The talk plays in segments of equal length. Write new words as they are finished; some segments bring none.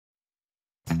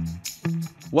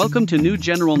Welcome to New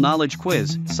General Knowledge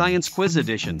Quiz, Science Quiz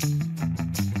Edition.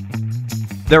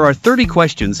 There are 30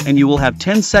 questions and you will have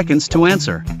 10 seconds to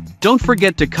answer. Don't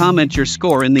forget to comment your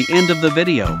score in the end of the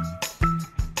video.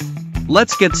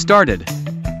 Let's get started.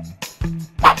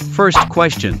 First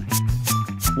question.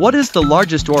 What is the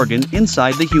largest organ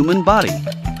inside the human body?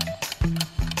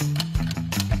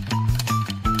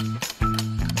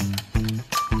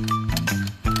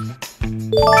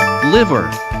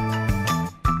 Liver.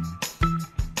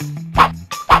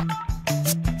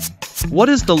 What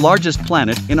is the largest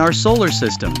planet in our solar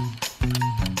system?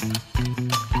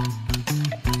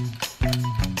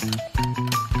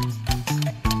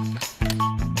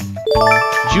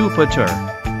 Jupiter.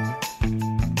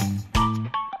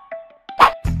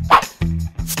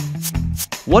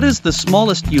 What is the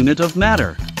smallest unit of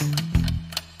matter?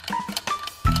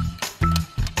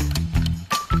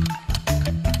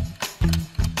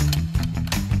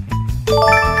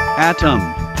 Atom.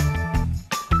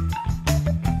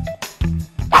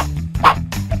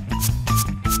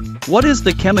 What is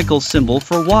the chemical symbol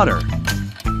for water?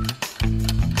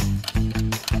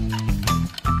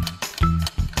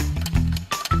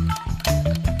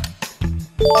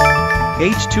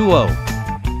 H2O.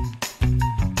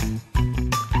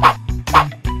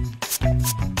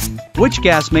 Which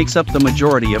gas makes up the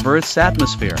majority of Earth's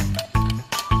atmosphere?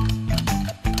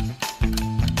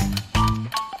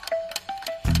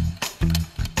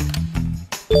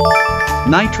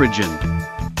 Nitrogen.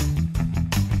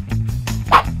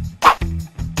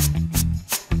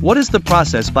 What is the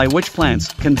process by which plants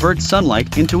convert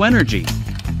sunlight into energy?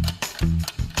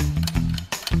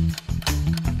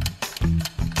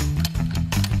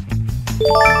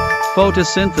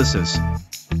 Photosynthesis.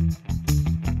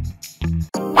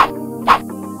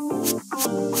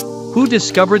 Who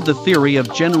discovered the theory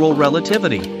of general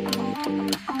relativity?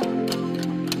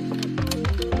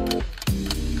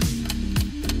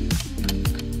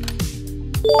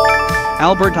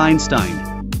 Albert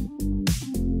Einstein.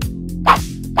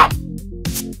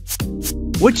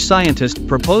 Which scientist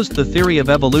proposed the theory of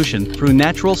evolution through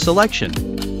natural selection?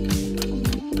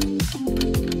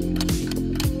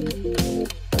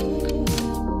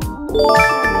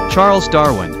 Charles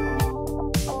Darwin.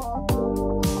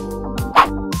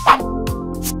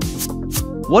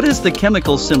 What is the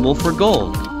chemical symbol for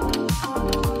gold?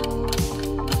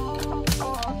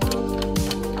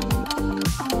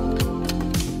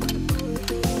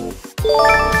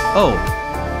 O.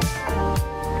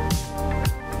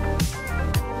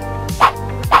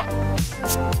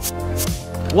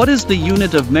 What is the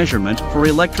unit of measurement for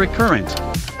electric current?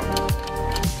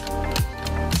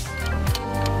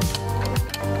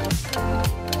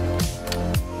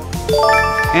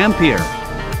 Ampere.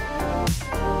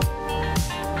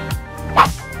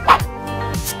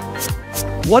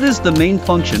 What is the main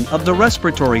function of the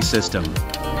respiratory system?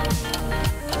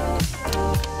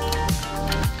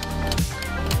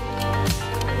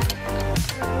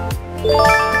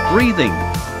 Breathing.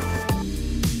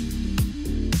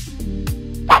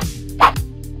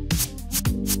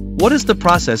 What is the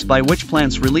process by which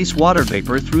plants release water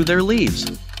vapor through their leaves?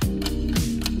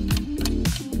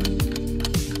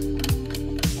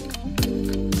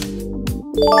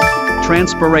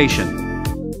 Transpiration.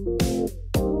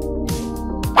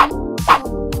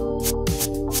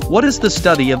 What is the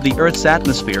study of the Earth's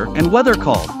atmosphere and weather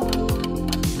called?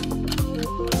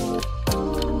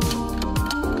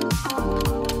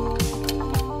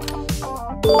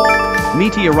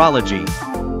 Meteorology.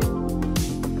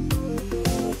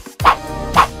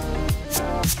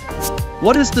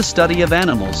 What is the study of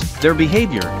animals, their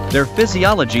behavior, their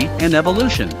physiology, and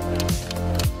evolution?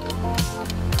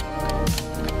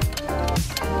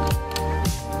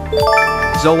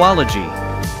 Zoology.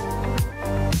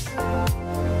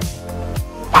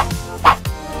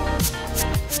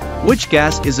 Which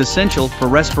gas is essential for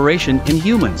respiration in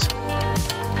humans?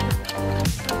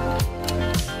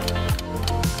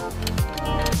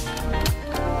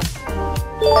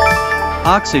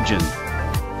 Oxygen.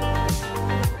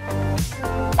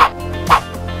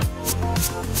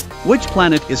 Which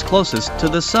planet is closest to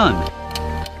the Sun?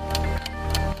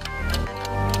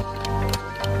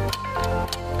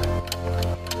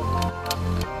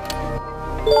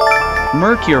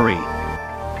 Mercury.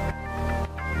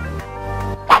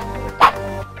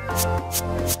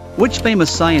 Which famous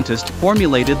scientist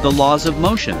formulated the laws of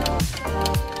motion?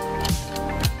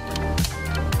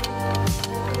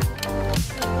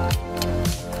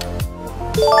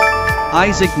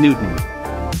 Isaac Newton.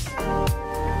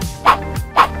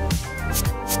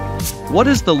 What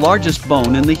is the largest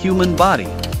bone in the human body?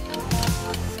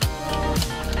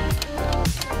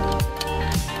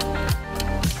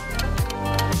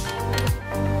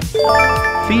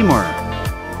 Femur.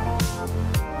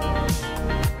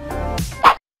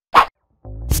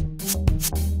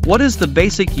 What is the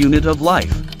basic unit of life?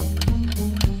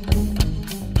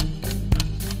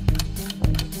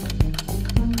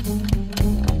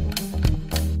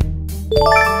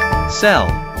 Cell.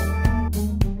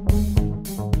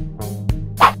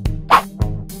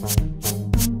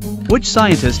 Which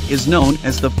scientist is known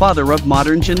as the father of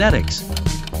modern genetics?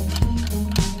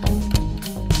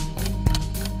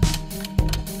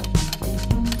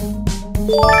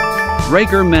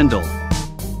 Gregor Mendel.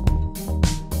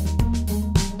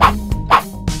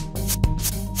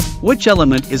 Which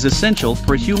element is essential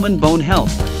for human bone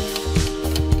health?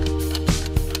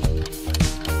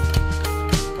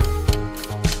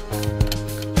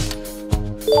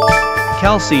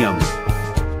 Calcium.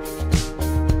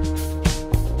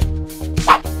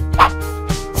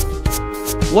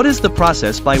 What is the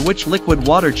process by which liquid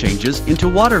water changes into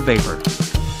water vapor?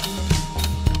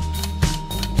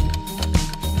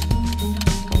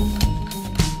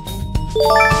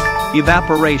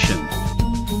 Evaporation.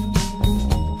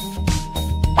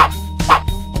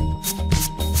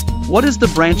 What is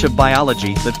the branch of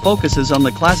biology that focuses on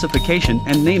the classification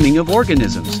and naming of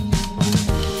organisms?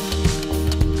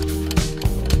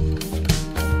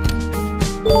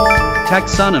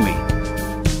 Taxonomy.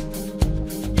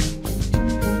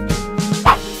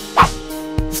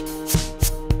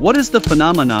 What is the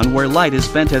phenomenon where light is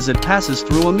bent as it passes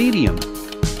through a medium?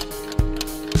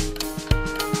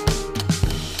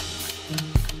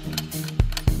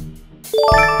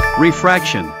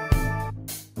 Refraction.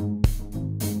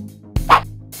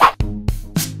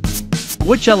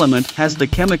 Which element has the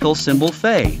chemical symbol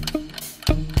Fe?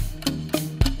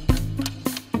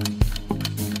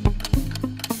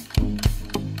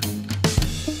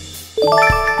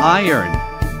 Iron.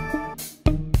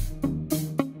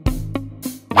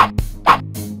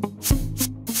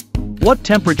 What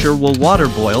temperature will water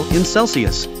boil in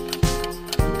Celsius?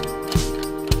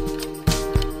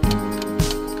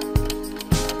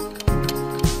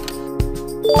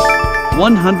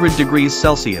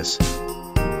 (100°C).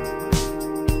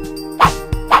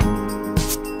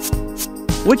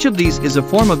 Which of these is a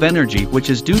form of energy which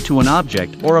is due to an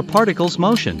object or a particle's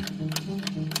motion?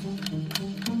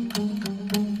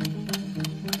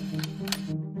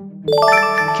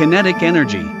 Kinetic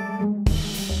energy.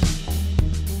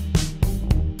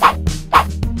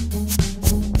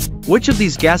 Which of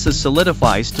these gases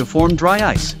solidifies to form dry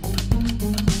ice?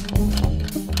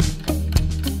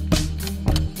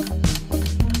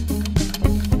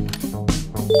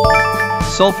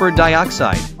 Sulfur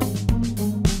dioxide.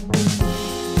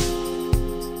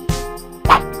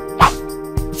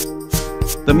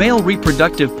 The male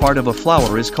reproductive part of a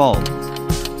flower is called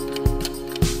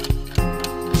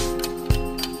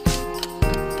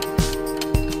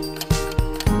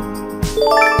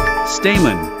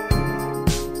stamen.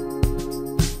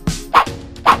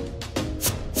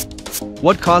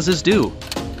 What causes dew?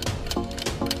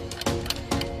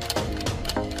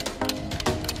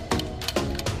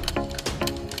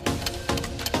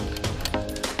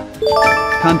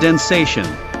 Condensation.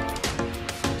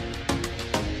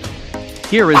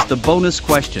 Here is the bonus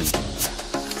question.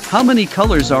 How many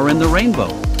colors are in the rainbow?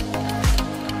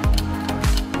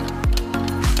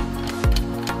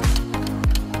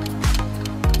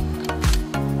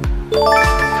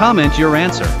 Comment your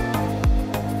answer.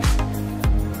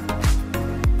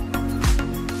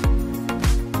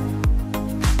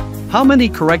 How many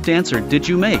correct answers did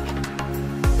you make?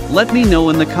 Let me know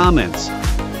in the comments.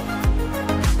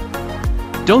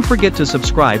 Don't forget to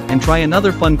subscribe and try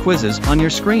another fun quizzes on your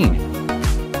screen.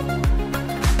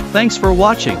 Thanks for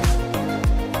watching.